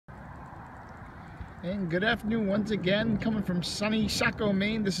And good afternoon once again, coming from sunny Saco,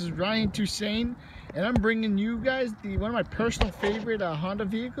 Maine. This is Ryan Toussaint, and I'm bringing you guys one of my personal favorite Honda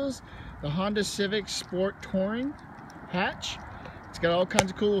vehicles, the Honda Civic Sport Touring hatch. It's got all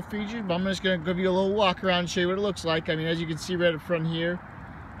kinds of cool little features, but I'm just going to give you a little walk around and show you what it looks like. I mean, as you can see right up front here,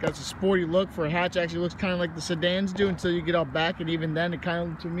 got a sporty look for a hatch. Actually looks kind of like the sedans do until you get out back, and even then it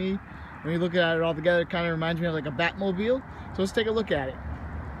kind of, to me, when you look at it all together, it kind of reminds me of like a Batmobile. So let's take a look at it.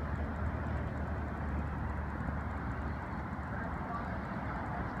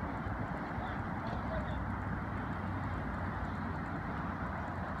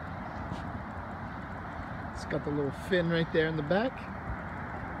 It's got the little fin right there in the back.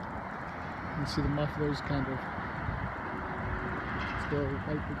 You can see the muffler's kind of still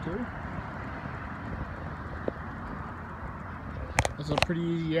hyper too. That's a pretty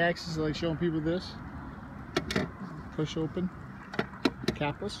easy access. I like showing people this. Push open,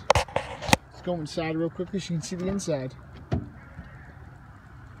 capless. Let's go inside real quickly so you can see the inside.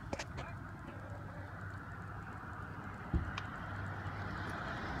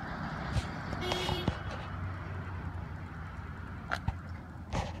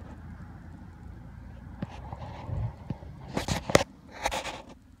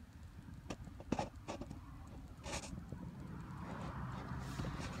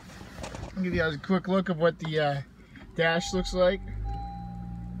 I'll give you guys a quick look of what the dash looks like.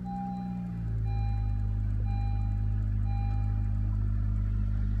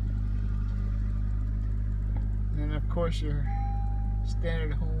 And of course your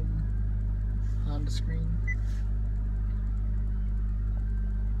standard home Honda screen.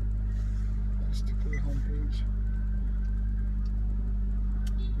 Let's stick to the home page.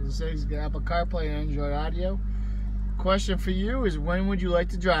 As it says, it's got Apple CarPlay and Android Audio. Question for you is, when would you like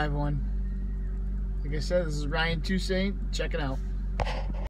to drive one? Like I said, this is Ryan Toussaint. Check it out.